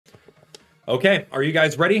Okay, are you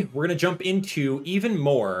guys ready? We're gonna jump into even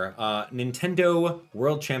more Nintendo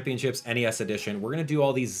World Championships NES Edition. We're gonna do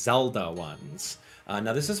all these Zelda ones.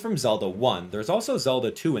 Now this is from Zelda 1. There's also Zelda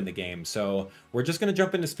 2 in the game, so we're just gonna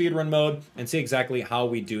jump into speedrun mode and see exactly how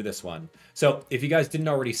we do this one. So if you guys didn't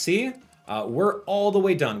already see, we're all the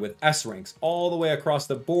way done with S ranks, all the way across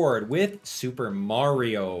the board with Super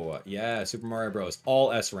Mario. Yeah, Super Mario Bros.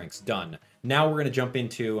 All S ranks done. Now we're gonna jump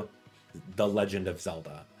into The Legend of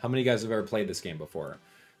Zelda. How many of you guys have ever played this game before?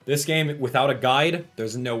 This game, without a guide,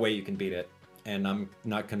 there's no way you can beat it. And I'm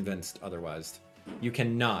not convinced otherwise. You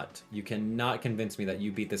cannot convince me that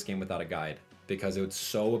you beat this game without a guide. Because it's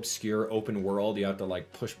so obscure, open world, you have to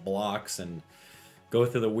like push blocks and go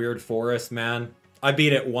through the weird forest, man. I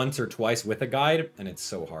beat it once or twice with a guide, and it's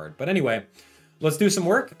so hard. But anyway, let's do some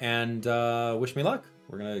work, and wish me luck.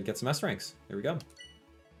 We're gonna get some S ranks. Here we go.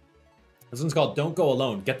 This one's called Don't Go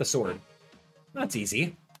Alone, Get the Sword. That's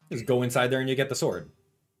easy. Just go inside there and you get the sword.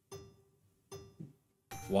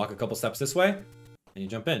 Walk a couple steps this way, and you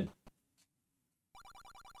jump in.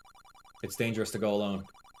 It's dangerous to go alone.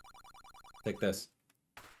 Take this.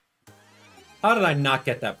 How did I not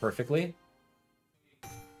get that perfectly?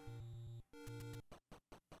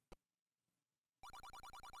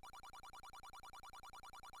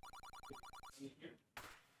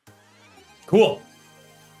 Cool.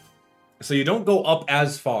 So you don't go up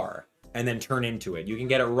as far and then turn into it. You can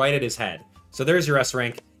get it right at his head. So there's your S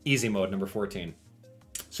rank, easy mode, number 14.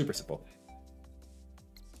 Super simple.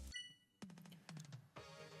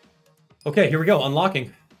 Okay, here we go,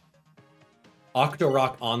 unlocking.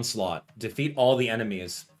 Octorok Onslaught. Defeat all the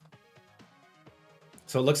enemies.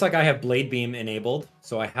 So it looks like I have Blade Beam enabled,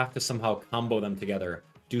 so I have to somehow combo them together.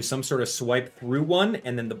 Do some sort of swipe through one,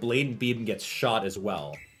 and then the Blade Beam gets shot as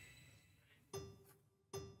well.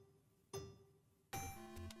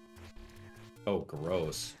 Oh,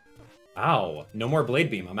 gross. Ow. No more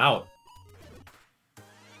Blade Beam. I'm out.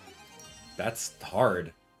 That's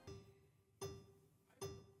hard.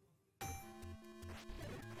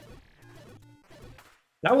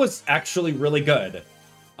 That was actually really good.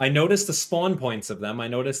 I noticed the spawn points of them. I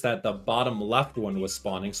noticed that the bottom left one was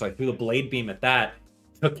spawning, so I threw the Blade Beam at that,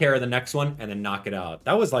 took care of the next one, and then knock it out.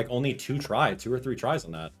 That was like only 2 or 3 tries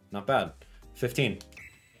on that. Not bad. 15.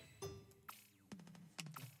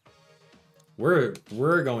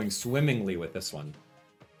 We're going swimmingly with this one.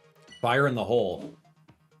 Fire in the hole.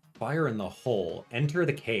 Fire in the hole. Enter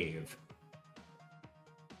the cave.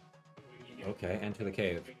 Okay, enter the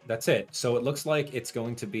cave. That's it. So it looks like it's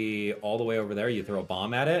going to be all the way over there. You throw a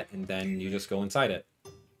bomb at it, and then you just go inside it.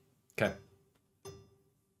 Okay.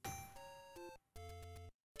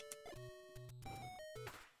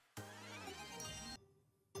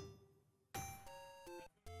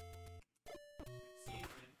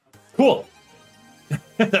 Cool.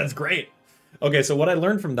 That's great. Okay, so what I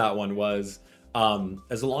learned from that one was,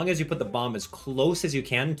 as long as you put the bomb as close as you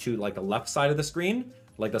can to like the left side of the screen,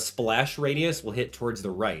 like the splash radius will hit towards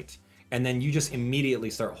the right. And then you just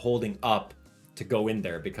immediately start holding up to go in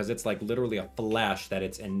there because it's like literally a flash that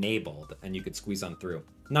it's enabled and you could squeeze on through.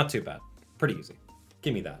 Not too bad. Pretty easy.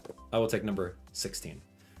 Give me that. I will take number 16.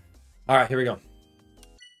 All right, here we go.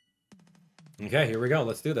 Okay, here we go.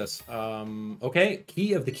 Let's do this. Okay,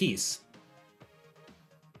 key of the Keese.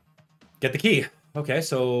 Get the key. Okay,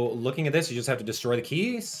 so looking at this, you just have to destroy the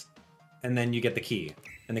keys, and then you get the key.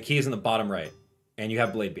 And the key is in the bottom right, and you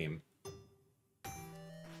have Blade Beam.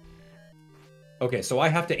 Okay, so I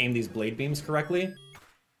have to aim these Blade Beams correctly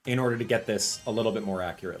in order to get this a little bit more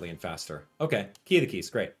accurately and faster. Okay, key of the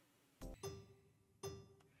Keese, great.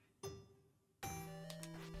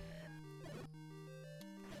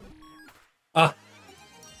 Ah!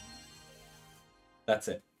 That's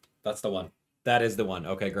it. That's the one. That is the one.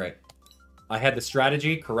 Okay, great. I had the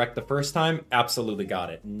strategy correct the first time. Absolutely got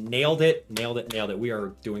it. Nailed it, nailed it, nailed it. We are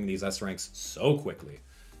doing these S ranks so quickly.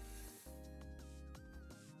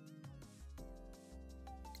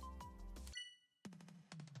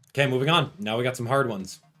 Okay, moving on. Now we got some hard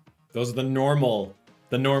ones. Those are the normal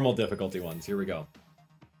difficulty ones. Here we go.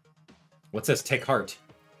 What's this? Take heart.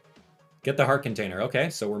 Get the heart container. Okay,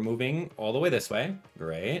 so we're moving all the way this way.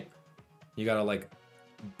 Great. You gotta like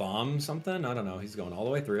bomb something? I don't know. He's going all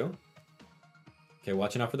the way through. Okay,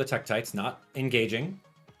 watching out for the Tektites, not engaging.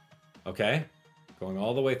 Okay, going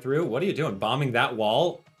all the way through. What are you doing? Bombing that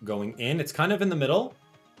wall, going in. It's kind of in the middle,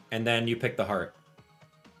 and then you pick the heart.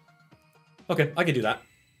 Okay, I can do that.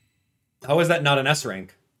 How is that not an S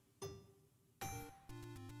rank?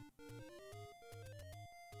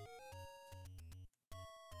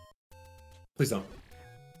 Please don't.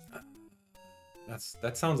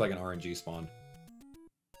 That sounds like an RNG spawn.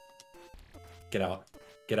 Get out.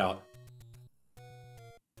 Get out.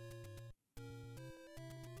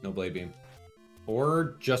 No Blade Beam.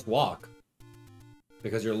 Or just walk.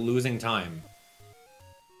 Because you're losing time.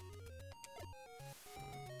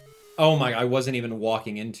 Oh my, I wasn't even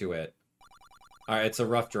walking into it. Alright, it's a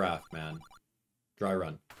rough draft, man. Dry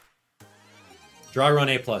run. Dry run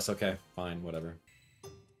A+, okay. Fine, whatever.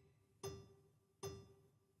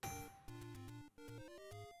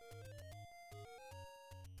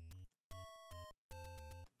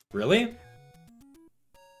 Really?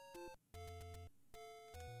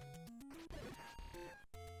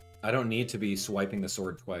 I don't need to be swiping the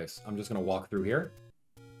sword twice. I'm just gonna walk through here.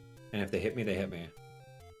 And if they hit me, they hit me.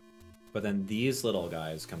 But then these little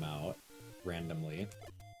guys come out randomly.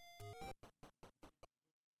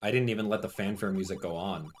 I didn't even let the fanfare music go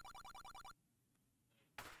on.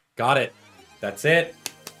 Got it. That's it.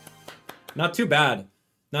 Not too bad.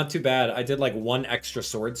 Not too bad. I did like one extra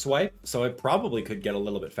sword swipe, so I probably could get a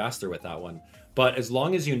little bit faster with that one. But as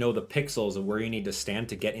long as you know the pixels of where you need to stand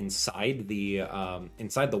to get inside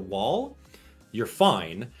the wall, you're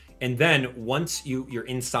fine. And then once you're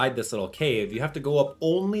inside this little cave, you have to go up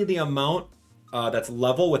only the amount that's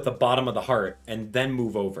level with the bottom of the heart, and then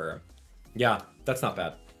move over. Yeah, that's not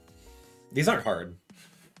bad. These aren't hard.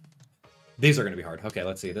 These are going to be hard. Okay,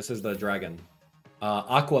 let's see. This is the dragon.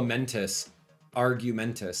 Aquamentus.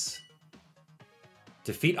 Argumentus.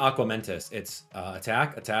 Defeat Aquamentus. It's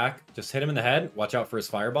attack, attack. Just hit him in the head. Watch out for his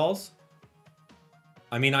fireballs.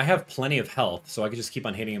 I mean, I have plenty of health, so I could just keep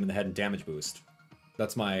on hitting him in the head and damage boost.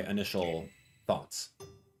 That's my initial thoughts.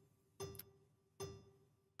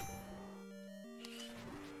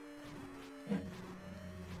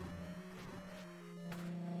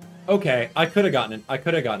 Okay, I could have gotten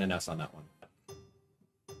an S on that one.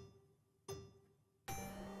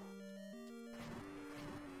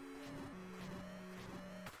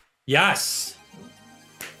 Yes.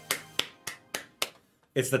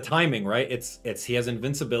 It's the timing, right? It's he has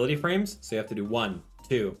invincibility frames, so you have to do 1,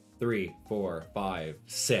 2, 3, 4, 5,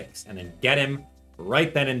 6, and then get him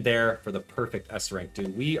right then and there for the perfect S rank.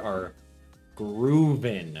 Dude, we are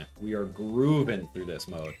grooving. We are grooving through this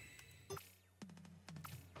mode.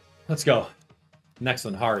 Let's go. Next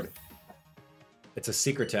one, hard. It's a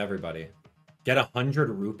secret to everybody. Get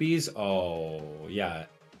 100 rupees? Oh, yeah.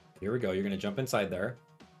 Here we go. You're going to jump inside there.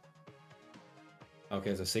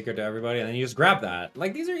 Okay, it's a secret to everybody, and then you just grab that.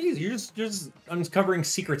 Like, these are easy. You're just uncovering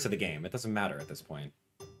secrets of the game. It doesn't matter at this point.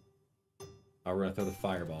 Oh, we're gonna throw the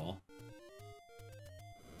fireball.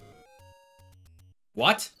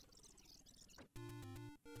 What?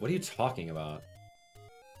 What are you talking about?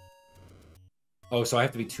 Oh, so I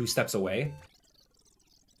have to be 2 steps away?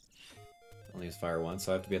 Only use fire once,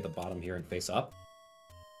 so I have to be at the bottom here and face up?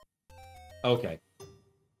 Okay.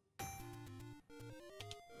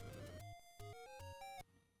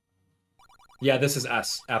 Yeah, this is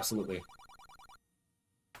S, absolutely.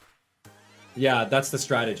 Yeah, that's the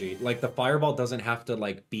strategy. Like, the fireball doesn't have to,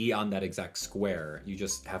 like, be on that exact square. You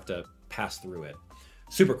just have to pass through it.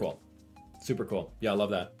 Super cool. Super cool. Yeah, I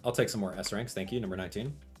love that. I'll take some more S ranks. Thank you, number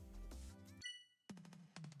 19.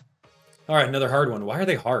 Alright, another hard one. Why are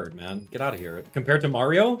they hard, man? Get out of here. Compared to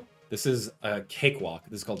Mario, this is a cakewalk.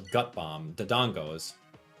 This is called Gut Bomb. Dodongos.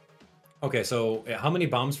 Okay, so how many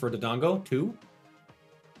bombs for Dodongo? 2?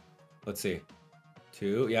 Let's see.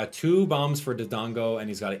 2. Yeah, 2 bombs for Dodongo, and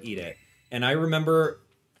he's got to eat it. And I remember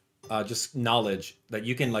just knowledge that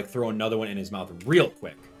you can like throw another one in his mouth real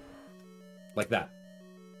quick. Like that.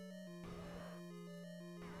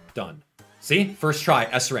 Done. See? First try,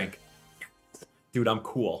 S rank. Dude, I'm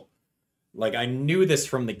cool. Like, I knew this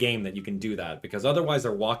from the game that you can do that, because otherwise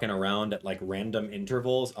they're walking around at like random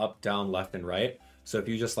intervals, up, down, left, and right. So if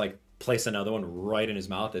you just like place another one right in his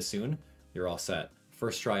mouth as soon, you're all set.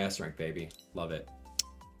 First try S rank, baby. Love it.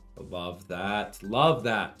 Love that. Love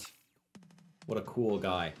that. What a cool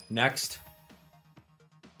guy. Next.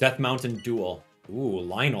 Death Mountain Duel. Ooh,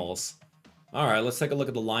 Lionels. Alright, let's take a look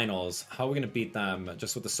at the Lionels. How are we going to beat them?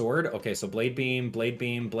 Just with the sword? Okay, so Blade Beam, Blade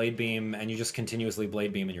Beam, Blade Beam, and you just continuously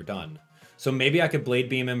Blade Beam and you're done. So maybe I could Blade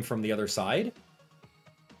Beam him from the other side?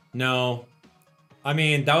 No. I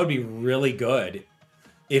mean, that would be really good.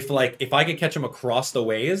 If I could catch him across the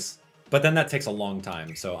ways, but then that takes a long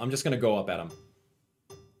time. So I'm just going to go up at him.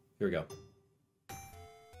 Here we go.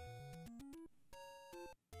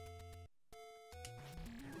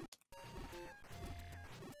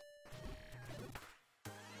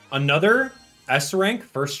 Another S rank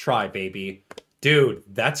first try, baby. Dude,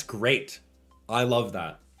 that's great. I love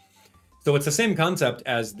that. So it's the same concept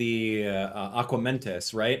as the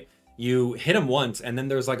Aquamentus, right? You hit him once, and then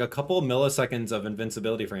there's like a couple milliseconds of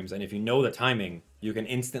invincibility frames, and if you know the timing, you can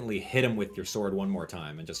instantly hit him with your sword one more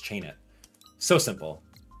time and just chain it. So simple.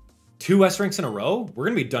 2 S ranks in a row? We're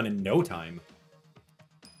gonna be done in no time.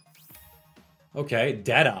 Okay,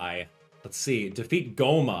 Deadeye. Let's see. Defeat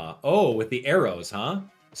Goma. Oh, with the arrows, huh?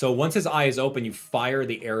 So once his eye is open, you fire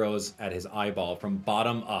the arrows at his eyeball from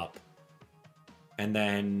bottom up. And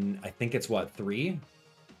then I think it's what, 3?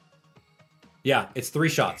 Yeah, it's 3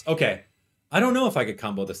 shots. Okay. I don't know if I could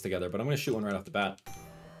combo this together, but I'm going to shoot one right off the bat.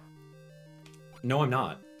 No, I'm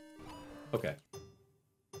not. Okay.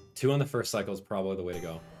 2 on the first cycle is probably the way to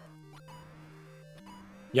go.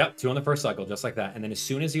 Yep, 2 on the first cycle, just like that. And then as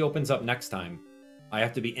soon as he opens up next time, I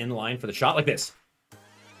have to be in line for the shot like this.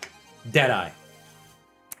 Deadeye.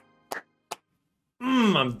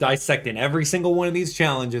 I'm dissecting every single one of these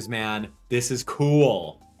challenges, man. This is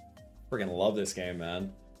cool. Freaking love this game,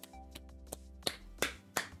 man.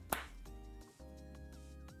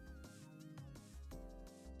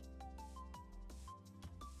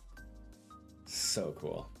 So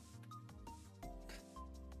cool.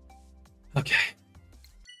 Okay.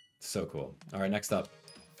 So cool. All right, next up.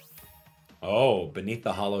 Oh, Beneath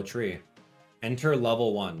the Hollow Tree. Enter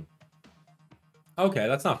level 1. Okay,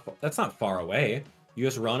 that's not far away. You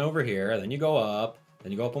just run over here, then you go up,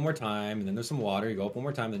 then you go up one more time, and then there's some water. You go up one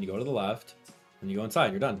more time, then you go to the left, then you go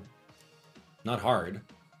inside. You're done. Not hard.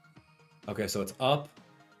 Okay, so it's up,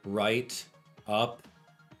 right, up,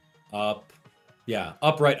 up. Yeah,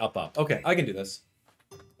 up, right, up, up. Okay, I can do this.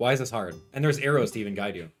 Why is this hard? And there's arrows to even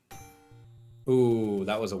guide you. Ooh,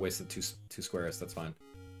 that was a waste of two squares. That's fine.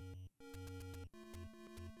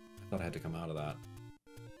 I thought I had to come out of that.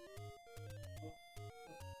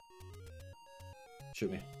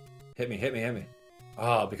 Shoot me. Hit me, hit me, hit me.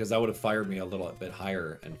 Ah, because that would have fired me a little bit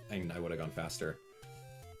higher and I would have gone faster.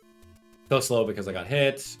 So slow because I got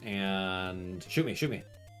hit and shoot me, shoot me.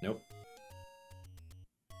 Nope.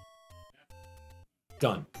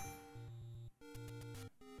 Done.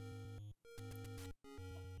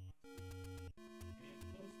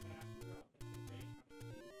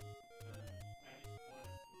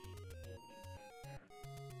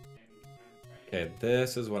 Okay,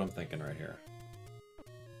 this is what I'm thinking right here.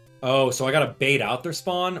 Oh, so I gotta bait out their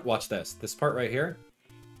spawn? Watch this. This part right here.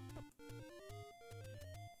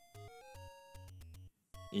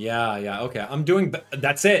 Yeah, okay. I'm doing...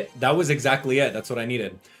 That's it. That was exactly it. That's what I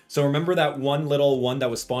needed. So remember that one little one that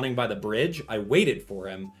was spawning by the bridge? I waited for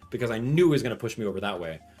him because I knew he was going to push me over that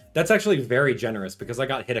way. That's actually very generous because I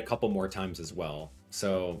got hit a couple more times as well.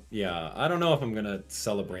 So, yeah, I don't know if I'm going to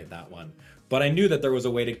celebrate that one. But I knew that there was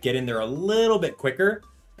a way to get in there a little bit quicker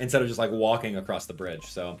instead of just like walking across the bridge.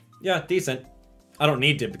 So, yeah, decent. I don't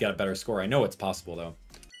need to get a better score. I know it's possible, though.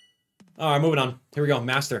 All right, moving on. Here we go.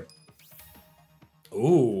 Master.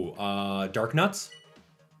 Ooh, Darknuts.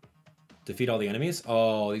 Defeat all the enemies.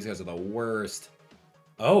 Oh, these guys are the worst.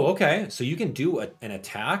 Oh, okay. So you can do an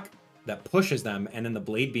attack that pushes them, and then the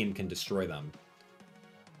blade beam can destroy them.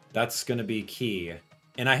 That's going to be key.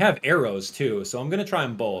 And I have arrows, too, so I'm going to try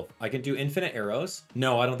them both. I can do infinite arrows.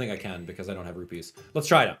 No, I don't think I can, because I don't have rupees. Let's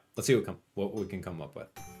try it out. Let's see what we can come up with.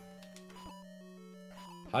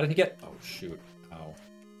 How did he get... Oh, shoot. Ow.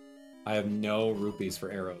 I have no rupees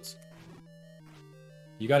for arrows.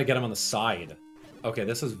 You got to get him on the side. Okay,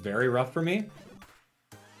 this is very rough for me.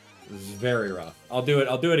 This is very rough. I'll do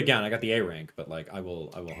it again. I got the A rank, but like I will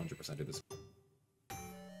 100% do this.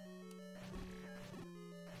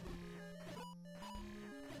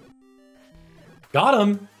 Got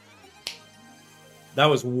him. That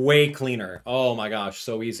was way cleaner. Oh my gosh,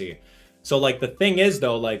 so easy. So like the thing is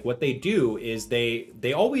though, like what they do is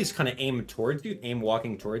they always kind of aim towards you,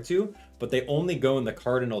 walking towards you, but they only go in the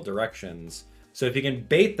cardinal directions. So if you can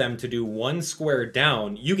bait them to do one square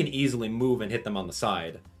down, you can easily move and hit them on the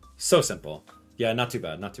side. So simple. Yeah, not too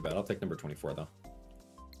bad, not too bad. I'll take number 24, though.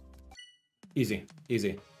 Easy,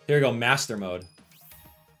 easy. Here we go, Master Mode.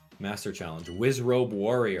 Master Challenge. Wizzrobe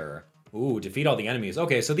Warrior. Ooh, defeat all the enemies.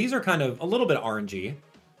 Okay, so these are kind of a little bit RNG.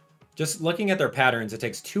 Just looking at their patterns, it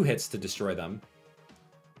takes 2 hits to destroy them.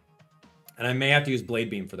 And I may have to use Blade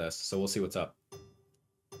Beam for this, so we'll see what's up.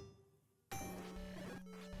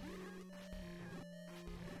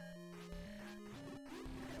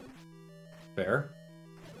 Fair.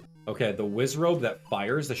 Okay, the Wizzrobe that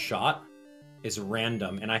fires the shot is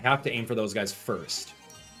random, and I have to aim for those guys first.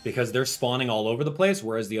 Because they're spawning all over the place,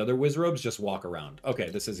 whereas the other Wizzrobes just walk around. Okay,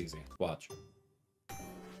 this is easy. Watch.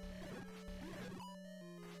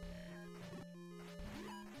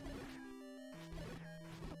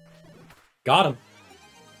 Got him.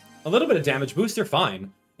 A little bit of damage boost, you're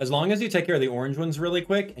fine. As long as you take care of the orange ones really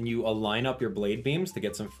quick, and you align up your blade beams to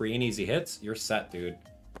get some free and easy hits, you're set, dude.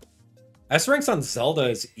 S ranks on Zelda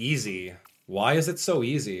is easy. Why is it so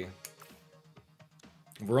easy?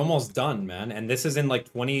 We're almost done, man. And this is in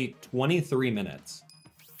like 23 minutes.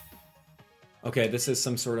 Okay, this is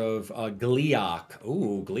some sort of Gliok.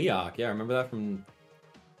 Ooh, Gliok. Yeah, remember that from,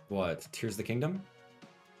 what, Tears of the Kingdom?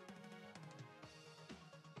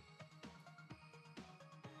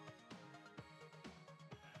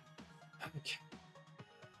 Okay.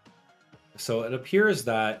 So it appears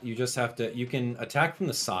that you just have to, you can attack from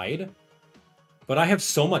the side, but I have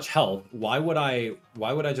so much health. Why would I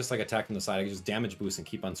just like attack from the side? I can just damage boost and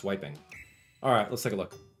keep on swiping. All right, let's take a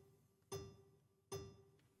look.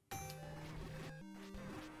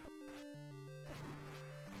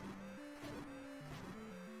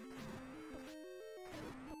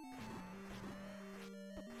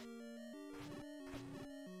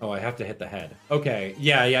 Oh, I have to hit the head. Okay,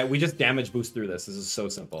 yeah, we just damage boost through this. This is so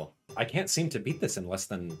simple. I can't seem to beat this in less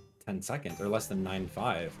than 10 seconds, or less than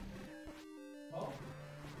 9.5. Oh.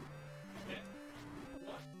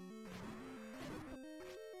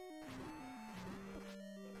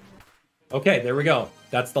 Okay, there we go.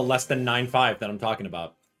 That's the less than 9.5 that I'm talking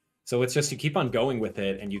about. So it's just you keep on going with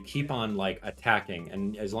it, and you keep on, like, attacking.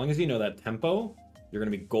 And as long as you know that tempo, you're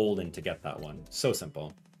going to be golden to get that one. So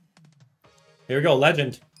simple. Here we go,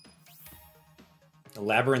 Legend.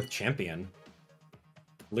 Labyrinth champion.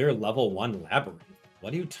 Clear level 1 Labyrinth.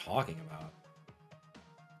 What are you talking about?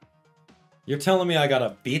 You're telling me I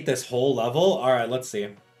gotta beat this whole level? Alright, let's see.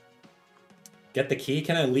 Get the key.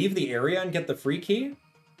 Can I leave the area and get the free key?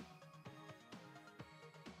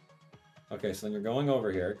 Okay, so then you're going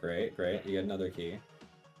over here. Great, great. You get another key.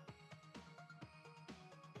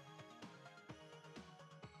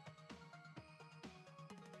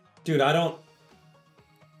 Dude, I don't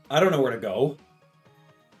know where to go.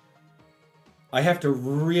 I have to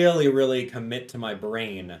really, really commit to my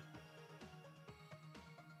brain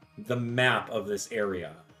the map of this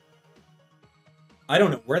area. I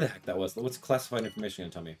don't know where the heck that was. What's classified information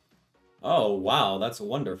gonna tell me? Oh, wow, that's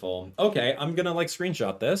wonderful. Okay, I'm gonna, like,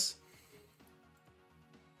 screenshot this.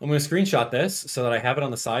 I'm gonna screenshot this so that I have it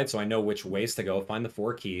on the side so I know which ways to go. Find the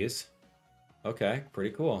 4 keys. Okay,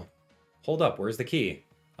 pretty cool. Hold up, where's the key?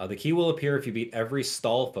 The key will appear if you beat every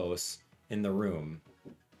Stalfos in the room.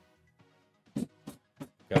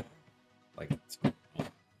 Okay. Like,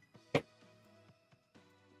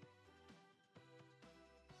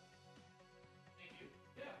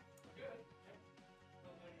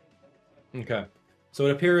 okay. So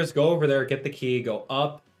it appears, go over there, get the key, go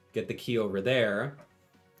up, get the key over there,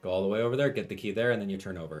 go all the way over there, get the key there, and then you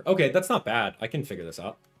turn over. Okay, that's not bad. I can figure this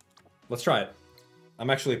out. Let's try it. I'm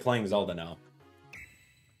actually playing Zelda now.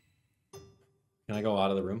 Can I go out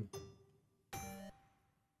of the room?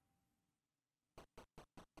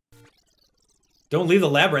 Don't leave the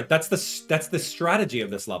labyrinth. That's the strategy of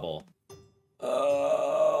this level.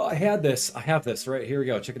 I had this. I have this. Right, here we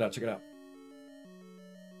go. Check it out. Check it out.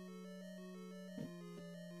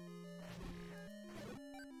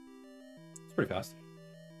 It's pretty fast.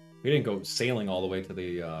 We didn't go sailing all the way to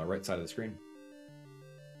the right side of the screen.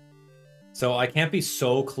 So I can't be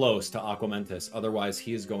so close to Aquamentus, otherwise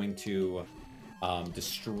he is going to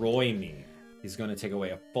destroy me. He's going to take away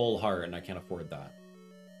a full heart, and I can't afford that.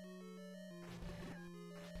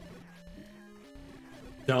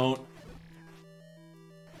 Don't.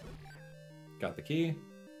 Got the key.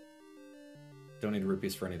 Don't need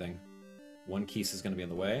rupees for anything. 1 Keese is going to be in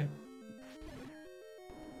the way.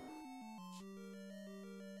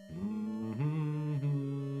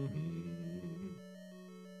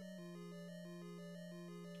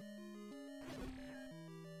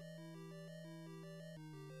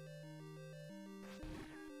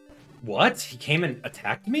 What? He came and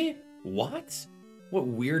attacked me? What? What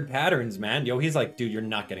weird patterns, man. Yo, he's like, dude, you're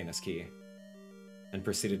not getting this key. And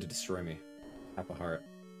proceeded to destroy me. Half a heart.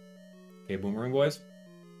 Okay, boomerang boys.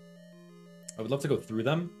 I would love to go through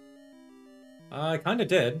them. I kind of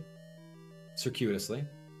did. Circuitously.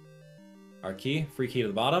 Our key. Free key to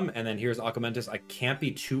the bottom. And then here's Aquamentus. I can't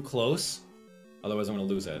be too close. Otherwise, I'm going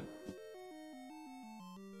to lose it.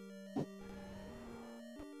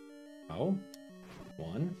 Oh.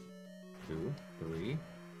 1, 2, 3,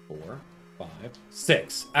 4, 5,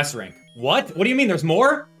 6. S rank. What? What do you mean? There's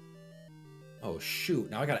more? Oh, shoot.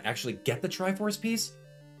 Now I gotta actually get the Triforce piece?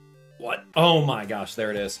 What? Oh my gosh,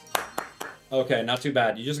 there it is. Okay, not too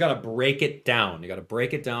bad. You just gotta break it down. You gotta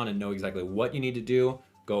break it down and know exactly what you need to do.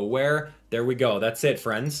 Go where. There we go. That's it,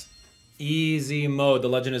 friends. Easy mode. The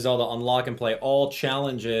Legend of Zelda. Unlock and play all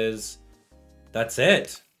challenges. That's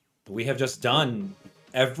it. We have just done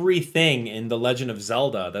everything in The Legend of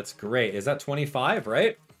Zelda. That's great. Is that 25,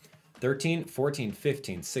 right? 13, 14,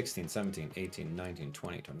 15, 16, 17, 18, 19,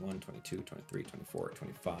 20, 21, 22, 23, 24,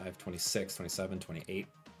 25, 26, 27, 28.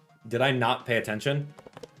 Did I not pay attention?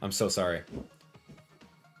 I'm so sorry.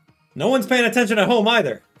 No one's paying attention at home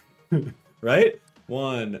either. Right?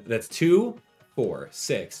 1, that's 2, 4,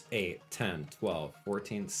 6, 8, 10, 12,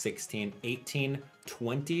 14, 16, 18,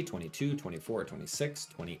 20, 22, 24, 26,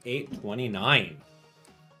 28, 29.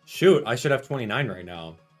 Shoot, I should have 29 right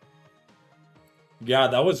now. Yeah,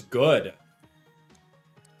 that was good.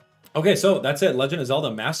 Okay, so that's it. Legend of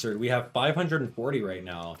Zelda Mastered. We have 540 right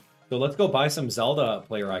now. So let's go buy some Zelda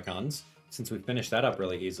player icons, since we finished that up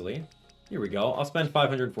really easily. Here we go. I'll spend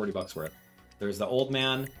 540 bucks worth. There's the old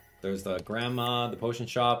man. There's the grandma, the potion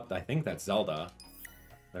shop. I think that's Zelda.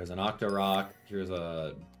 There's an Octorok. Here's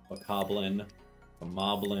a Coblin, a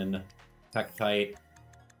Moblin, Tektite,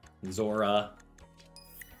 Zora,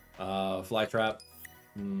 Flytrap.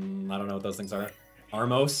 I don't know what those things are.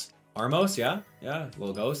 Armos. Armos, yeah. Yeah,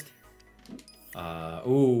 little ghost.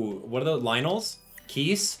 Ooh, what are those? Lionels?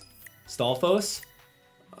 Keese? Stalfos?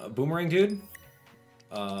 Boomerang Dude?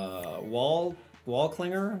 Wall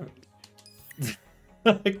Clinger?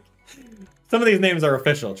 Some of these names are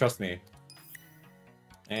official, trust me.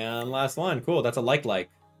 And last one, cool, that's a like.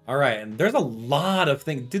 Alright, and there's a lot of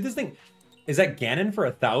things. Dude, this thing, is that Ganon for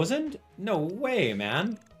 1,000? No way,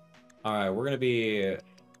 man. Alright, we're gonna be,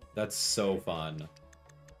 that's so fun.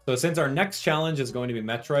 So since our next challenge is going to be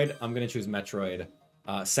Metroid, I'm gonna choose Metroid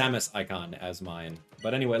Samus icon as mine.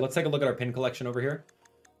 But anyway, let's take a look at our pin collection over here.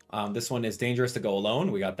 This one is Dangerous to Go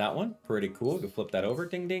Alone. We got that one. Pretty cool. We can flip that over.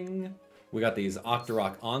 Ding, ding. We got these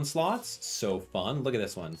Octorok Onslaughts. So fun. Look at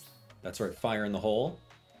this one. That's right. Fire in the Hole.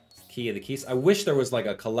 Key of the Keese. I wish there was like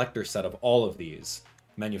a collector set of all of these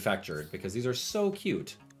manufactured because these are so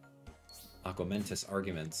cute. Aquamentus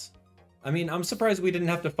Arguments. I mean, I'm surprised we didn't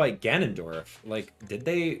have to fight Ganondorf. Like, did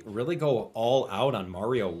they really go all out on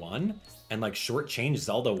Mario 1 and like shortchange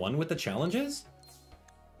Zelda 1 with the challenges?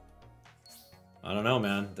 I don't know,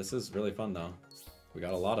 man. This is really fun, though. We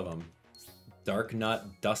got a lot of them. Darknut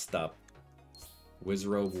Dustup.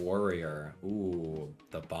 Wizzrobe Warrior. Ooh,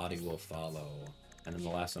 the body will follow. And then the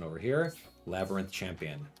last one over here, Labyrinth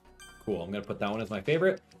Champion. Cool, I'm going to put that one as my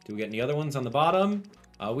favorite. Do we get any other ones on the bottom?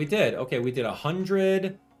 We did. Okay, we did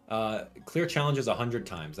 100... clear challenges 100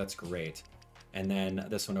 times. That's great. And then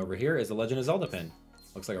this one over here is the Legend of Zelda pin.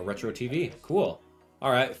 Looks like a retro TV. Cool.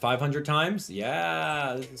 All right, 500 times.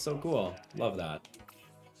 Yeah, this is so cool. Love that.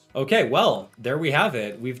 Okay, well, there we have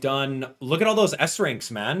it. We've done... Look at all those S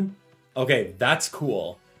ranks, man. Okay, that's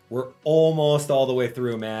cool. We're almost all the way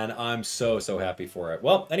through, man. I'm so happy for it.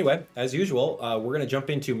 Well, anyway, as usual, we're going to jump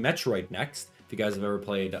into Metroid next. If you guys have ever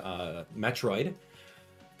played Metroid.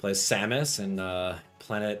 Plays Samus and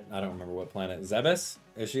planet... I don't remember what planet. Zebes?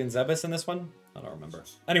 Is she in Zebes in this one? I don't remember.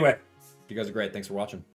 Anyway, you guys are great. Thanks for watching.